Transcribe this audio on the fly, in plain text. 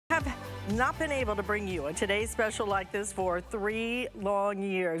not been able to bring you a today's special like this for 3 long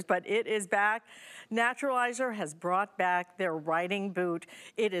years, but it is back. Naturalizer has brought back their riding boot.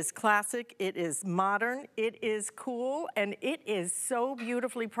 It is classic, it is modern, it is cool, and it is so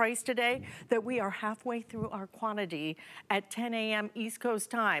beautifully priced today that we are halfway through our quantity at 10 a.m. East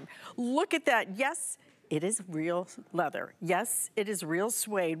Coast time. Look at that. Yes, it is real leather. Yes, it is real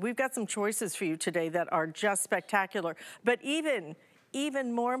suede. We've got some choices for you today that are just spectacular. But even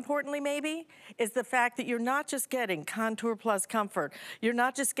more importantly maybe, is the fact that you're not just getting contour plus comfort. You're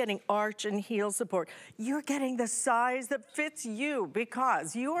not just getting arch and heel support. You're getting the size that fits you,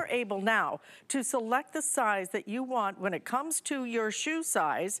 because you are able now to select the size that you want when it comes to your shoe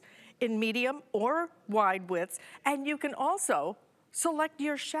size in medium or wide widths. And you can also select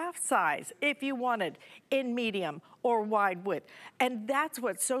your shaft size if you wanted in medium or wide width. And that's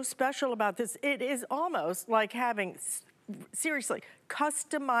what's so special about this. It is almost like having, seriously,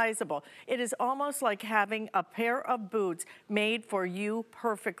 customizable. It is almost like having a pair of boots made for you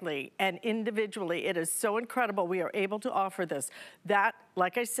perfectly and individually. It is so incredible we are able to offer this. That,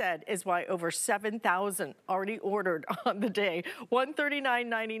 like I said, is why over 7,000 already ordered on the day.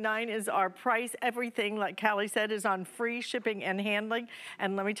 $139.99 is our price. Everything, like Callie said, is on free shipping and handling.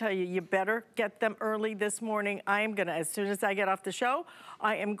 And let me tell you, you better get them early this morning. I am gonna, as soon as I get off the show,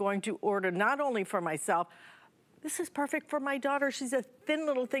 I am going to order not only for myself. This is perfect for my daughter. She's a thin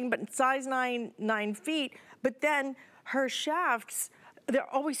little thing, but size 9 feet. But then her shafts, they're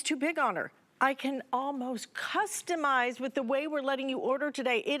always too big on her. I can almost customize with the way we're letting you order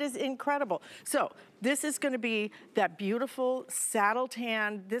today. It is incredible. So this is gonna be that beautiful saddle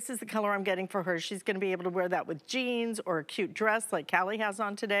tan. This is the color I'm getting for her. She's gonna be able to wear that with jeans or a cute dress like Callie has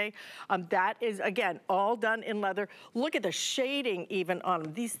on today. That is, again, all done in leather. Look at the shading even on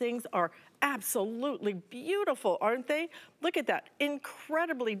them. These things are absolutely beautiful, aren't they? Look at that,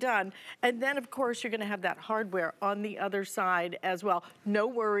 incredibly done. And then of course you're gonna have that hardware on the other side as well. No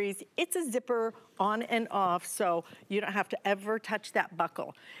worries, it's a zipper on and off, so you don't have to ever touch that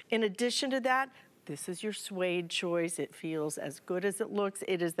buckle. In addition to that, this is your suede choice. It feels as good as it looks.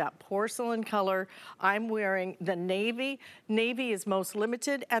 It is that porcelain color. I'm wearing the navy. Navy is most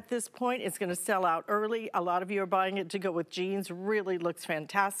limited at this point. It's gonna sell out early. A lot of you are buying it to go with jeans. Really looks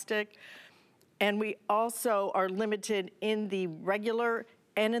fantastic. And we also are limited in the regular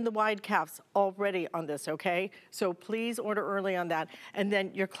and in the wide calves already on this, okay? So please order early on that. And then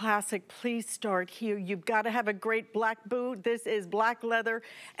your classic, please start here. You've got to have a great black boot. This is black leather.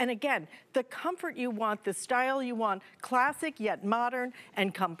 And again, the comfort you want, the style you want, classic yet modern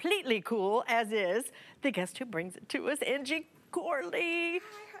and completely cool as is. The guest who brings it to us, Angie Corley.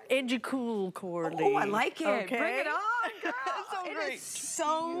 Angie Cool Corley. Oh, I like it. Okay. Bring it on, girl. So it great. is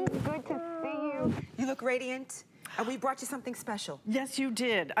so good to see you. You look radiant. And we brought you something special. Yes, you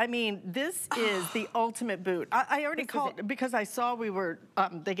did. I mean, this is the ultimate boot. I already called, because I saw we were,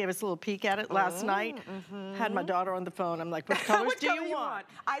 they gave us a little peek at it last night. Had my daughter on the phone. I'm like, what colors do you want?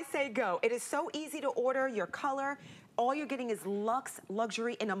 I say go. It is so easy to order your color. All you're getting is luxe,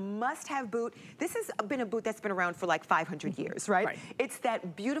 luxury, and a must-have boot. This has been a boot that's been around for like 500 years, right? It's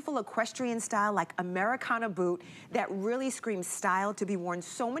that beautiful equestrian style, like Americana boot that really screams style, to be worn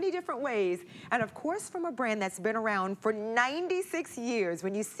so many different ways. And of course, from a brand that's been around for 96 years,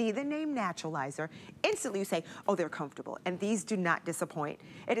 when you see the name Naturalizer, instantly you say, oh, they're comfortable. And these do not disappoint.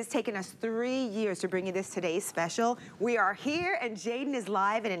 It has taken us 3 years to bring you this today's special. We are here, and Jayden is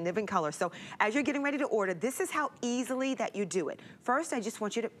live and in living color. So as you're getting ready to order, this is how easily that you do it. First, I just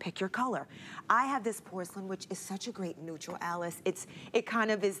want you to pick your color. I have this porcelain, which is such a great neutral, Alice. It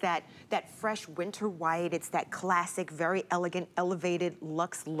kind of is that fresh winter white. It's that classic, very elegant, elevated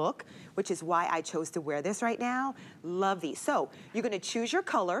luxe look, which is why I chose to wear this right now. Love these. So you're gonna choose your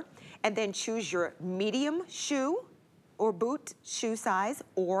color and then choose your medium shoe or boot shoe size,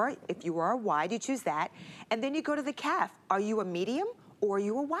 or if you are wide, you choose that. And then you go to the calf. Are you a medium or are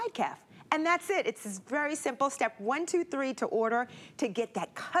you a wide calf? And that's it. It's this very simple step 1, 2, 3 to order to get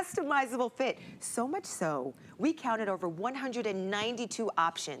that customizable fit. So much so, we counted over 192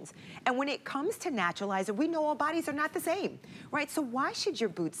 options. And when it comes to Naturalizer, we know all bodies are not the same, right? So why should your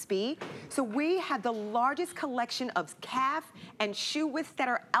boots be? So we have the largest collection of calf and shoe widths that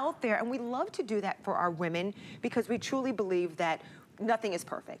are out there. And we love to do that for our women because we truly believe that nothing is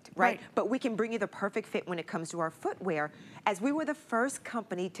perfect, right? But we can bring you the perfect fit when it comes to our footwear, as we were the first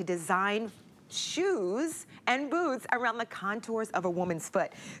company to design shoes and boots around the contours of a woman's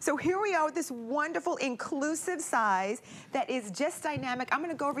foot. So here we are with this wonderful inclusive size that is just dynamic. I'm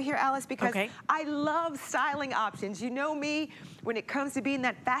gonna go over here, Alice, because I love styling options. You know me, when it comes to being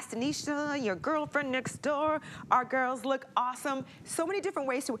that fashionista, your girlfriend next door, our girls look awesome. So many different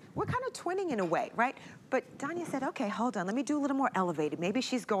ways to, we're kind of twinning in a way, right? But Danya said, okay, hold on, let me do a little more elevated. Maybe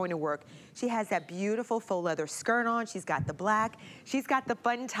she's going to work. She has that beautiful faux leather skirt on. She's got the black. She's got the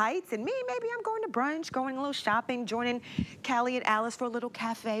fun tights. And me, maybe I'm going to brunch, going a little shopping, joining Callie and Alice for a little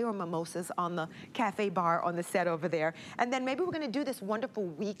cafe or mimosas on the cafe bar on the set over there. And then maybe we're gonna do this wonderful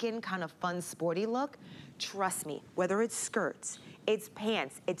weekend kind of fun sporty look. Trust me, whether it's skirts, it's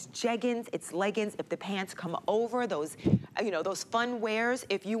pants, it's jeggings, it's leggings. If the pants come over, those, you know, those fun wears,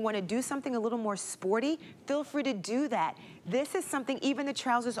 if you want to do something a little more sporty, feel free to do that. This is something, even the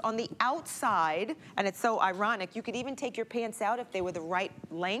trousers on the outside, and it's so ironic, you could even take your pants out if they were the right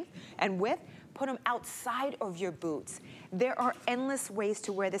length and width, put them outside of your boots. There are endless ways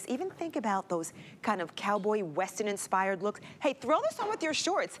to wear this. Even think about those kind of cowboy Western inspired looks. Hey, throw this on with your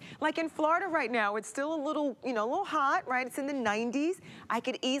shorts. Like in Florida right now, it's still a little, you know, a little hot, right? It's in the 90s. I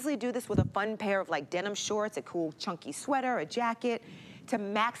could easily do this with a fun pair of like denim shorts, a cool chunky sweater, a jacket. To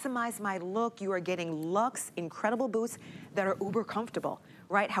maximize my look, you are getting luxe, incredible boots that are uber comfortable,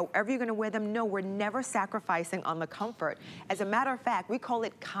 right? However you're gonna wear them, no, we're never sacrificing on the comfort. As a matter of fact, we call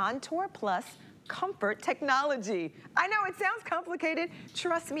it Contour Plus Comfort Technology. I know it sounds complicated.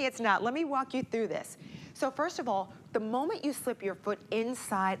 Trust me, it's not. Let me walk you through this. So first of all, the moment you slip your foot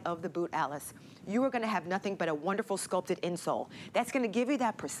inside of the boot, Alice, you are gonna have nothing but a wonderful sculpted insole. That's gonna give you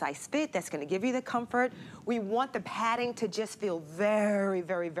that precise fit, that's gonna give you the comfort. We want the padding to just feel very,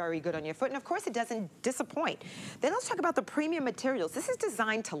 very, very good on your foot. And of course, it doesn't disappoint. Then let's talk about the premium materials. This is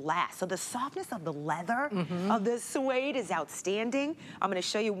designed to last. So the softness of the leather of the suede is outstanding. I'm gonna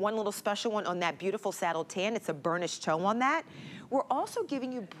show you one little special one on that beautiful saddle tan. It's a burnished toe on that. We're also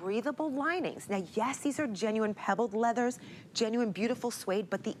giving you breathable linings. Now, yes, these are genuine pebbled leathers, genuine beautiful suede,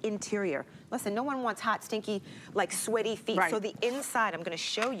 but the interior. Listen, no one wants hot, stinky, like sweaty feet. So the inside, I'm gonna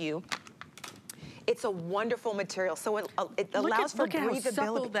show you, it's a wonderful material. So it allows for breathability. Look how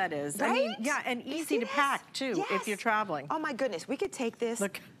supple that is. Right? I mean, yeah, and easy to pack too, if you're traveling. Oh my goodness, we could take this.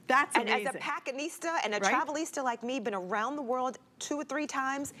 Look, that's amazing. And as a packanista and a travelista like me, been around the world 2 or 3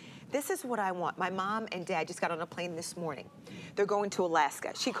 times, this is what I want. My mom and dad just got on a plane this morning. They're going to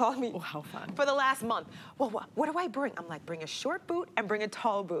Alaska. She called me for the last month. Well, what do I bring? I'm like, bring a short boot and bring a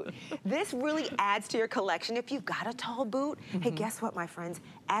tall boot. This really adds to your collection. If you've got a tall boot, hey, guess what, my friends?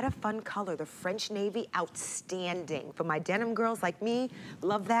 Add a fun color. The French navy, outstanding. For my denim girls like me,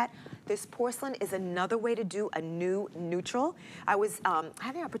 love that. This porcelain is another way to do a new neutral. I was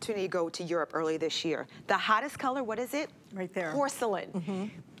having the opportunity to go to Europe early this year. The hottest color, what is it? Right there.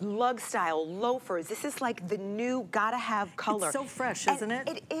 Porcelain. Lug style, loafers. This is like the new gotta have color. It's so fresh, isn't it?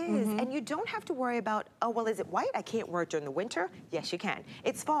 It is. And you don't have to worry about, oh, well, is it white? I can't wear it during the winter. Yes, you can.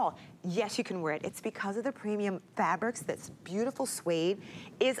 It's fall. Yes, you can wear it. It's because of the premium fabrics. This beautiful suede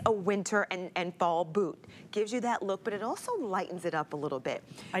is a winter and fall boot. Gives you that look, but it also lightens it up a little bit.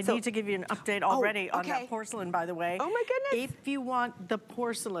 I need to give you an update already on that porcelain, by the way. Oh my goodness. If you want the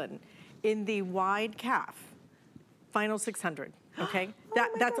porcelain in the wide calf, final 600. Okay,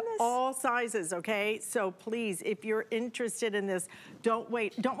 that's all sizes. Okay, so please, if you're interested in this, don't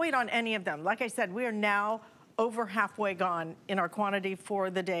wait on any of them. Like I said, we are now over halfway gone in our quantity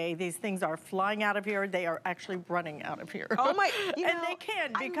for the day. These things are flying out of here. They are actually running out of here. Oh my, you know, and they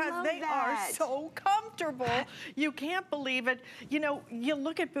can, because they are so comfortable. You can't believe it. You know, you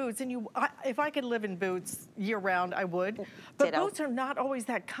look at boots and if I could live in boots year round, I would. But boots are not always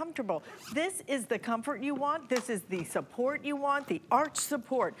that comfortable. This is the comfort you want. This is the support you want, the arch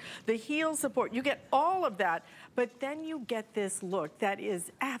support, the heel support. You get all of that, but then you get this look that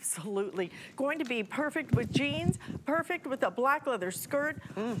is absolutely going to be perfect with jeans, perfect with a black leather skirt,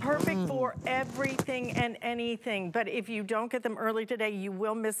 perfect for everything and anything. But if you don't get them early today, you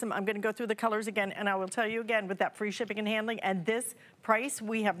will miss them. I'm gonna go through the colors again, and I will tell you again, with that free shipping and handling and this price,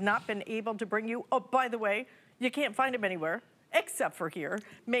 we have not been able to bring you. Oh, by the way, you can't find them anywhere except for here,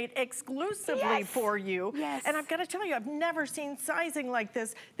 made exclusively for you. And I've got to tell you, I've never seen sizing like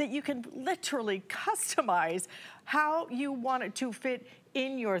this, that you can literally customize how you want it to fit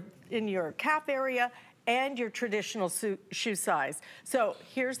in your calf area and your traditional shoe size. So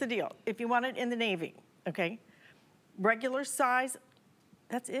here's the deal. If you want it in the navy, okay, regular size,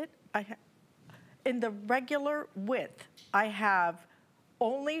 that's it. In the regular width, I have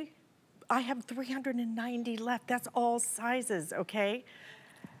 390 left. That's all sizes, okay?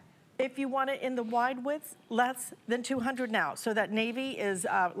 If you want it in the wide width, less than 200 now. So that navy is,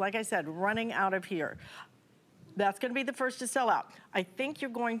 like I said, running out of here. That's gonna be the first to sell out. I think you're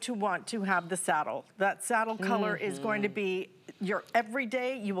going to want to have the saddle. That saddle color is going to be your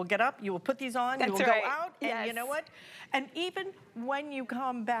everyday. You will get up, you will put these on, you will go out, and you know what? And even when you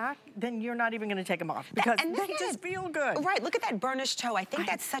come back, then you're not even gonna take them off because they just feel good. Right, look at that burnished toe. I think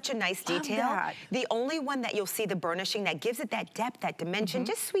that's such a nice detail. That. The only one that you'll see the burnishing that gives it that depth, that dimension,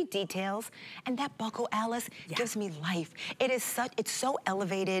 just sweet details. And that buckle, Alice, gives me life. It is such, it's so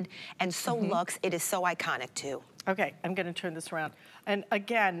elevated and so luxe. It is so iconic too. Okay, I'm gonna turn this around. And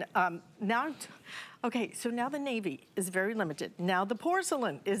again, now, okay, so now the navy is very limited. Now the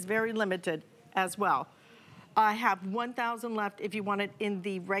porcelain is very limited as well. I have 1,000 left if you want it in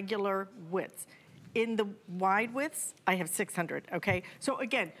the regular widths. In the wide widths, I have 600, okay? So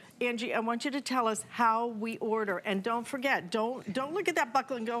again, Angie, I want you to tell us how we order. And don't forget, don't look at that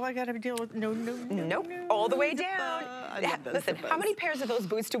buckle and go, I gotta deal with, no. Nope, all the way down. Listen, how many pairs of those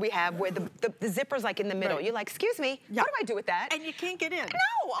boots do we have where the zipper's like in the middle? You're like, excuse me, what do I do with that? And you can't get in.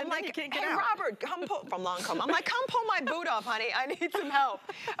 No, I'm like, hey, Robert, come pull, from Lancome. I'm like, come pull my boot off, honey. I need some help.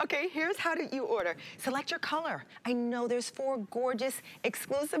 Okay, here's how do you order. Select your color. I know there's 4 gorgeous,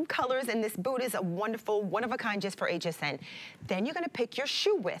 exclusive colors, and this boot is a wonderful, one-of-a-kind just for HSN. Then you're gonna pick your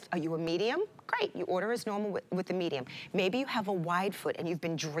shoe width. Are you a medium? Great, you order as normal with the medium. Maybe you have a wide foot and you've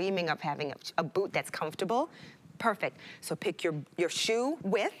been dreaming of having a boot that's comfortable. Perfect. So pick your shoe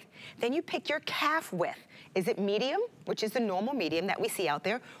width, then you pick your calf width. Is it medium, which is the normal medium that we see out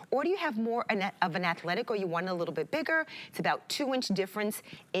there, or do you have more of an athletic or you want it a little bit bigger? It's about 2-inch difference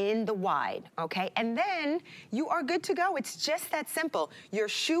in the wide, okay? And then you are good to go. It's just that simple. Your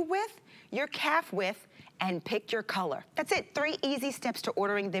shoe width, your calf width, and pick your color. That's it, 3 easy steps to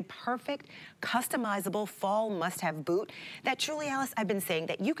ordering the perfect, customizable fall must-have boot that truly, Alice, I've been saying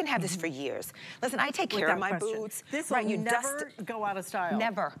that you can have this for years. Listen, I take care of my boots. This will never go out of style.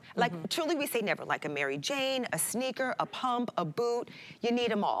 Never. Like, truly we say never. Like a Mary Jane, a sneaker, a pump, a boot, you need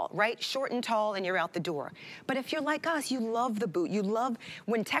them all, right? Short and tall, and you're out the door. But if you're like us, you love the boot. You love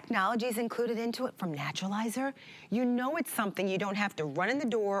when technology is included into it from Naturalizer, you know it's something you don't have to run in the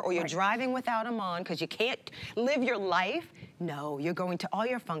door or you're driving without them on because you can't live your life. No, you're going to all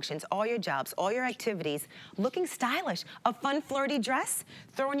your functions, all your jobs, all your activities, looking stylish. A fun, flirty dress,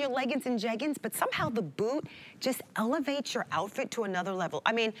 throw on your leggings and jeggings, but somehow the boot just elevates your outfit to another level.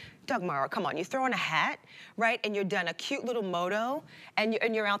 I mean, Doug Mara, come on, you throw on a hat, right, and you're done a cute little moto, and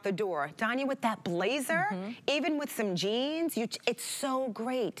you're out the door. Donnie, with that blazer, even with some jeans, it's so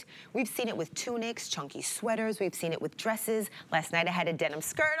great. We've seen it with tunics, chunky sweaters, we've seen it with dresses. Last night I had a denim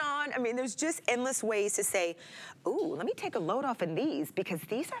skirt on. I mean, there's just endless ways to say, ooh, let me take a load off in these because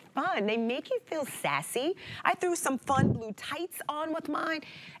these are fun. They make you feel sassy. I threw some fun blue tights on with mine.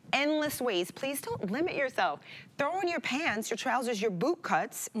 Endless ways. Please don't limit yourself. Throw on your pants, your trousers, your boot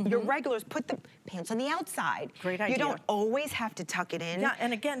cuts, your regulars. Put the pants on the outside. Great idea. You don't always have to tuck it in. Yeah,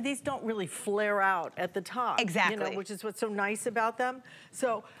 and again, these don't really flare out at the top. Exactly. You know, which is what's so nice about them.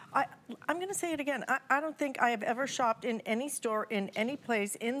 So I'm going to say it again. I don't think I have ever shopped in any store in any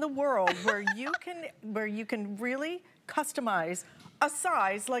place in the world where you can really customize a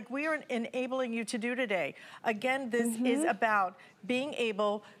size like we are enabling you to do today. Again, this is about being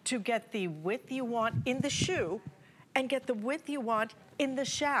able to get the width you want in the shoe and get the width you want in the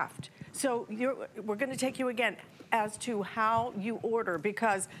shaft. So we're gonna take you again as to how you order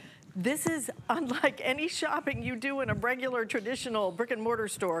because this is unlike any shopping you do in a regular traditional brick and mortar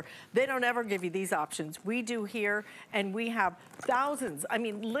store. They don't ever give you these options. We do here, and we have thousands. I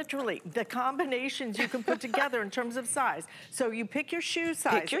mean, literally, the combinations you can put together in terms of size. So you pick your shoe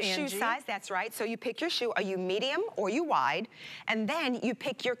size, Pick your shoe size, that's right. So you pick your shoe, are you medium or you wide? And then you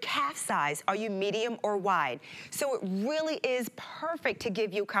pick your calf size, are you medium or wide? So it really is perfect to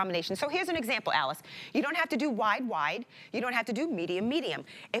give you a combination. So here's an example, Alice. You don't have to do wide, wide. You don't have to do medium, medium.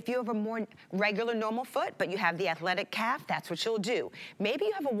 If you have a more regular, normal foot, but you have the athletic calf, that's what you'll do. Maybe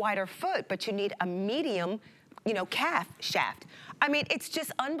you have a wider foot, but you need a medium, you know, calf shaft. I mean, it's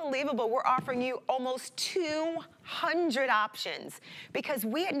just unbelievable. We're offering you almost 200 options because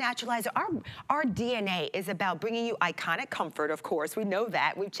we at Naturalizer, our DNA is about bringing you iconic comfort, of course. We know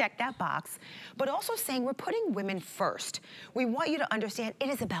that. We've checked that box. But also saying we're putting women first. We want you to understand it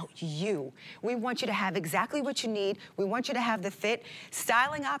is about you. We want you to have exactly what you need. We want you to have the fit.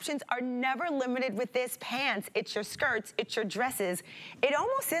 Styling options are never limited with this. Pants, it's your skirts, it's your dresses. It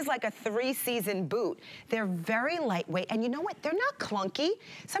almost is like a 3-season boot. They're very lightweight. And you know what? They're not not clunky.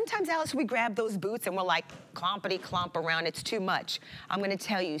 Sometimes, Alice, we grab those boots and we're like, clompity clomp around, it's too much. I'm gonna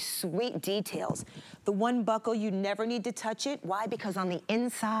tell you, sweet details. The one buckle, you never need to touch it. Why? Because on the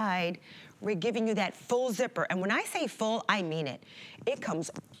inside, we're giving you that full zipper. And when I say full, I mean it. It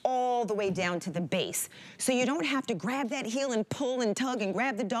comes all the way down to the base. So you don't have to grab that heel and pull and tug and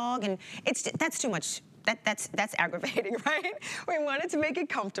grab the dog, and that's too much. That's aggravating, right? We wanted to make it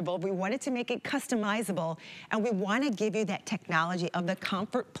comfortable, we wanted to make it customizable, and we want to give you that technology of the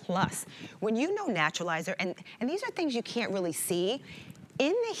Comfort Plus. When you know Naturalizer, and these are things you can't really see,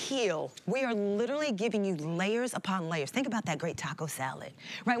 in the heel, we are literally giving you layers upon layers. Think about that great taco salad,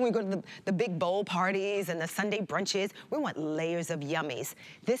 right? When we go to the big bowl parties and the Sunday brunches, we want layers of yummies.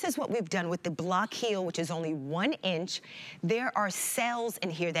 This is what we've done with the block heel, which is only 1 inch. There are cells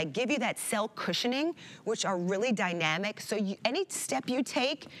in here that give you that cell cushioning, which are really dynamic. So any step you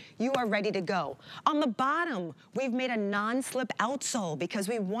take, you are ready to go. On the bottom, we've made a non-slip outsole because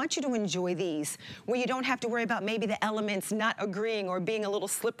we want you to enjoy these, where you don't have to worry about maybe the elements not agreeing or being a little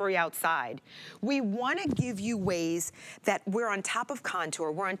slippery outside. We want to give you ways that we're on top of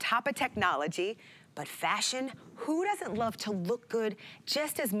contour, we're on top of technology, but fashion, who doesn't love to look good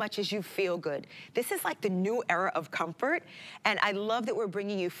just as much as you feel good? This is like the new era of comfort, and I love that we're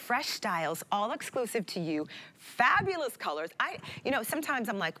bringing you fresh styles, all exclusive to you, fabulous colors. You know, sometimes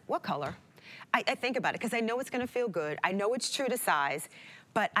I'm like, what color? I think about it because I know it's going to feel good. I know it's true to size.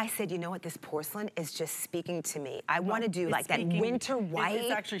 But I said, you know what, this porcelain is just speaking to me. I want to do like that winter white. It's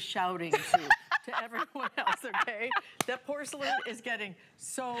actually shouting to everyone else, okay? That porcelain is getting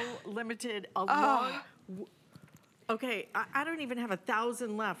so limited. Okay, I don't even have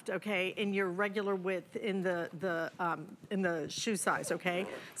 1,000 left, okay, in your regular width in the shoe size, okay?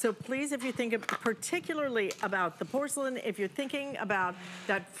 So please, if you think particularly about the porcelain, if you're thinking about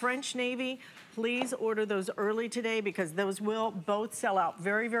that French navy, please order those early today because those will both sell out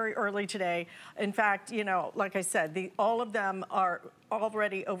very, very early today. In fact, you know, like I said, all of them are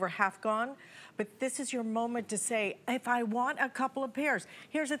already over half gone. But this is your moment to say, if I want a couple of pairs,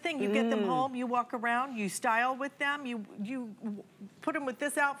 here's the thing, you get them home, you walk around, you style with them, you put them with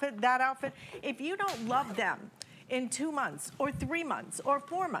this outfit, that outfit. If you don't love them in 2 months or 3 months or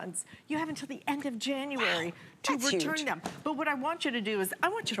 4 months, you have until the end of January to return them. But what I want you to do is I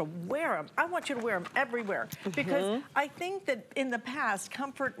want you to wear them. I want you to wear them everywhere because I think that in the past,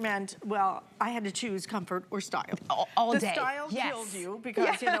 comfort meant, well, I had to choose comfort or style. All day. The style killed you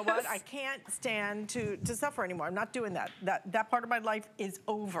because you know what? I can't stand to suffer anymore. I'm not doing that. That part of my life is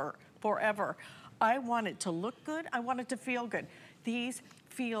over forever. I want it to look good. I want it to feel good. These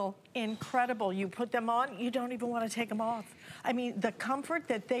feel incredible. You put them on, you don't even want to take them off. I mean, the comfort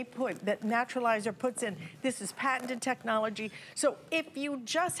that they put, that Naturalizer puts in, this is patented technology. So if you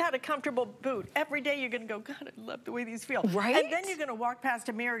just had a comfortable boot, every day you're going to go, God, I love the way these feel. Right? And then you're going to walk past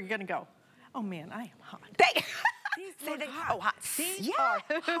a mirror, you're going to go, oh man, I am hot. These look hot. These are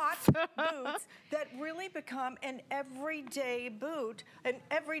hot boots that really become an everyday boot, an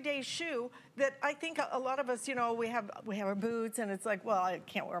everyday shoe that I think a lot of us, you know, we have our boots and it's like, well, I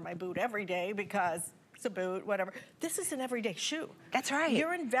can't wear my boot every day because it's a boot, whatever. This is an everyday shoe. That's right.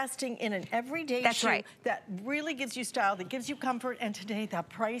 You're investing in an everyday shoe that really gives you style, that gives you comfort, and today the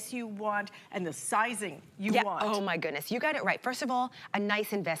price you want and the sizing you want. Oh my goodness, you got it right. First of all, a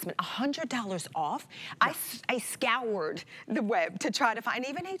nice investment, $100 off. I scoured the web to try to find,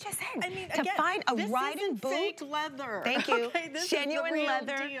 even HSN, I mean, to find a riding boot. Fake leather. Thank you. Okay, this genuine is the real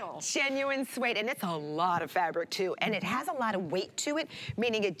leather, deal. genuine suede, and it's a lot of fabric too, and it has a lot of weight to it,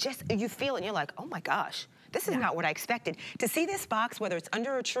 meaning it just, you feel it and you're like, oh my gosh. This is not what I expected. To see this box, whether it's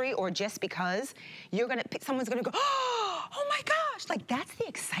under a tree or just because, someone's gonna go, oh my gosh, like that's the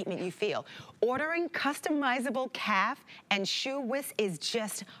excitement you feel. Ordering customizable calf and shoe widths is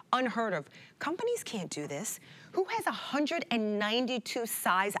just unheard of. Companies can't do this. Who has 192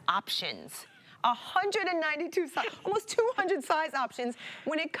 size options? 192 size, almost 200 size options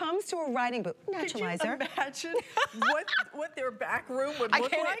when it comes to a riding boot. Naturalizer. Could you imagine what their back room would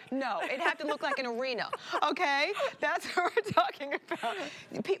look like? No, it'd have to look like an arena, okay? That's what we're talking about.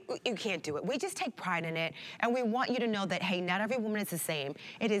 You can't do it. We just take pride in it, and we want you to know that, hey, not every woman is the same.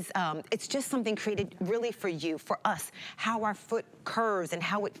 It is, it's just something created really for you, for us, how our foot curves and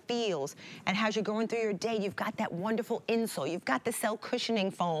how it feels, and as you're going through your day, you've got that wonderful insole, you've got the cell cushioning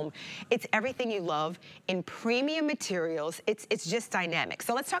foam. It's everything everything you love in premium materials. It's just dynamic.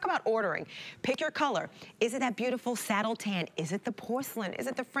 So let's talk about ordering. Pick your color. Is it that beautiful saddle tan? Is it the porcelain? Is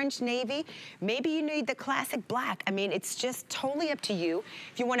it the French navy? Maybe you need the classic black. I mean, it's just totally up to you.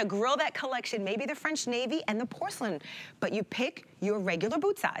 If you want to grill that collection, maybe the French navy and the porcelain. But you pick your regular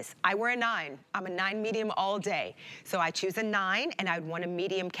boot size. I wear a 9. I'm a 9 medium all day. So I choose a 9 and I'd want a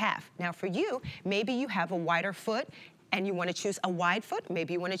medium calf. Now for you, maybe you have a wider foot and you want to choose a wide foot.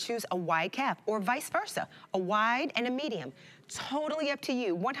 Maybe you want to choose a wide calf or vice versa, a wide and a medium. Totally up to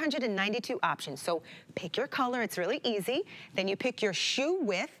you. 192 options. So pick your color. It's really easy. Then you pick your shoe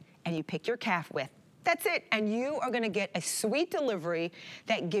width and you pick your calf width. That's it, and you are gonna get a sweet delivery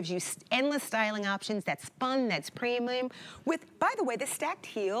that gives you endless styling options, that's fun, that's premium. With, by the way, the stacked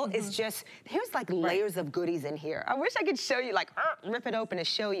heel is just, here's like layers of goodies in here. I wish I could show you, like, rip it open and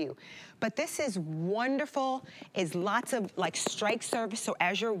show you. But this is wonderful, is lots of like strike surface, so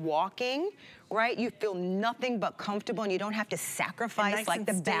as you're walking, right, you feel nothing but comfortable and you don't have to sacrifice nice like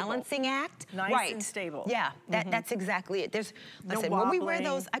the stable. Balancing act. Nice right. and stable. Yeah, that's exactly it. There's, listen, when we wear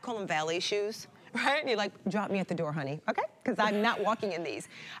those, I call them valet shoes. Right? And you're like, drop me at the door, honey, okay? Because I'm not walking in these.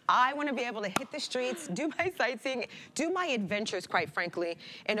 I want to be able to hit the streets, do my sightseeing, do my adventures, quite frankly,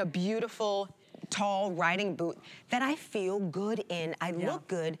 in a beautiful, tall riding boot that I feel good in. I look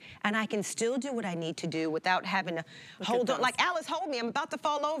good, and I can still do what I need to do without having to hold on. Like, Alice, hold me, I'm about to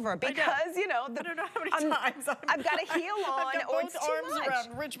fall over because, you know, I don't know how many times I've got a heel on, I've got or both it's too arms much.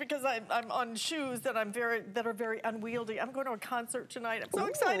 around Rich because I'm on shoes that are very unwieldy. I'm going to a concert tonight. I'm so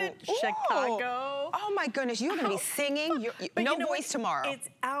excited. Chicago. Oh my goodness, you're going to be singing. No voice tomorrow. It's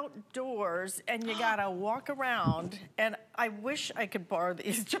outdoors, and you got to walk around, and I wish I could borrow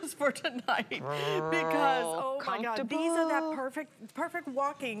these just for tonight. Because, oh my God, these are that perfect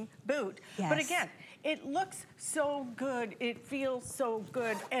walking boot. Yes. But again, it looks so good, it feels so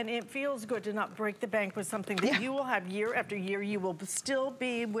good, and it feels good to not break the bank with something that you will have year after year. You will still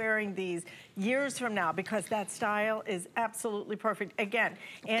be wearing these years from now because that style is absolutely perfect. Again,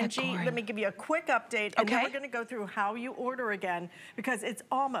 Angie, let me give you a quick update, and then we're gonna go through how you order again, because it's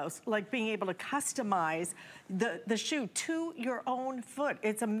almost like being able to customize the shoe to your own foot.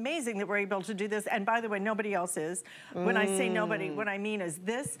 It's amazing that we're able to do this, and by the way, nobody else is. When I say nobody, what I mean is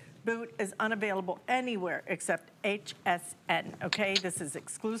this boot is unavailable anywhere except HSN, okay? This is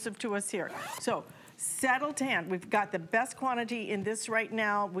exclusive to us here. So, saddle tan, we've got the best quantity in this right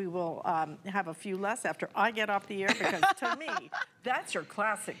now. We will have a few less after I get off the air because to me, that's your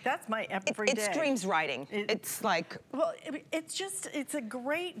classic. That's my everyday. It screams riding. It's like... Well, it's a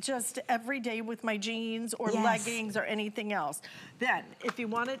great just everyday with my jeans or leggings or anything else. Then, if you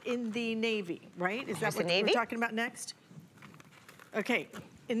want it in the navy, right? Is that what we're talking about next? Okay,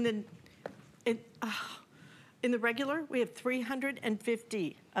 in the regular, we have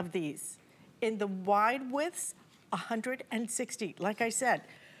 350 of these. In the wide widths, 160. Like I said,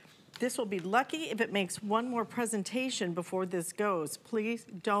 this will be lucky if it makes one more presentation before this goes. Please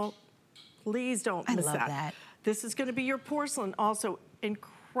don't miss that. I love that. This is gonna be your porcelain, also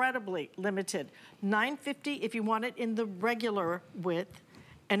incredibly limited. $9.50 if you want it in the regular width.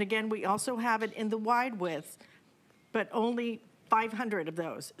 And again, we also have it in the wide width, but only 500 of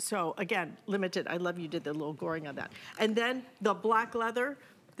those. So again, limited. I love you did the little goring on that. And then the black leather,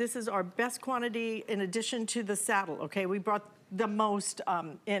 this is our best quantity in addition to the saddle, okay? We brought the most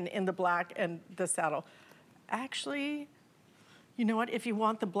in the black and the saddle. Actually, you know what? If you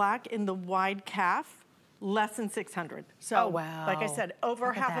want the black in the wide calf, less than 600. So, like I said,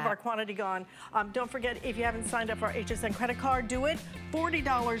 over half of our quantity gone. Don't forget, if you haven't signed up for our HSN credit card, do it.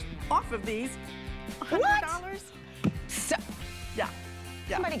 $40 off of these. $100? What? So, yeah.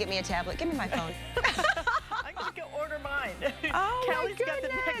 Somebody get me a tablet. Give me my phone. I'm gonna go order mine. Oh, Kelly's got the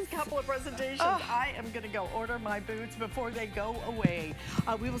next couple of presentations. I am gonna go order my boots before they go away.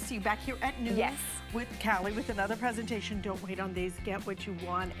 We will see you back here at noon with Callie with another presentation. Don't wait on these. Get what you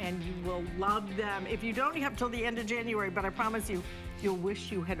want, and you will love them. If you don't, you have till the end of January, but I promise you, you'll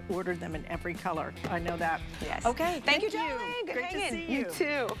wish you had ordered them in every color. I know that. Yes. Okay, thank you, darling. Great to see you. You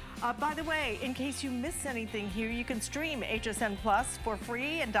too. By the way, in case you miss anything here, you can stream HSN Plus for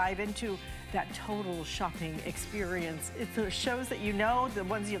free and dive into that total shopping experience. It's the shows that you know, the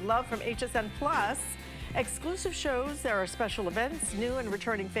ones you love from HSN Plus. Exclusive shows, there are special events, new and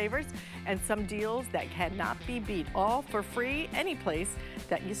returning favorites, and some deals that cannot be beat. All for free, any place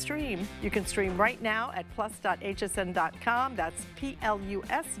that you stream. You can stream right now at plus.hsn.com. That's plus.hsn.com.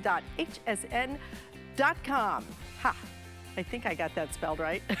 Ha! I think I got that spelled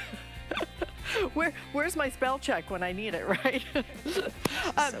right. Where's my spell check when I need it, right?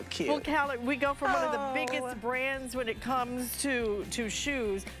 So cute. Well, Callie, we go from one of the biggest brands when it comes to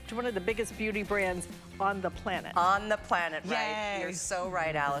shoes to one of the biggest beauty brands on the planet. On the planet, right? Yay. You're so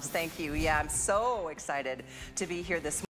right, Alice. Thank you. Yeah, I'm so excited to be here this morning.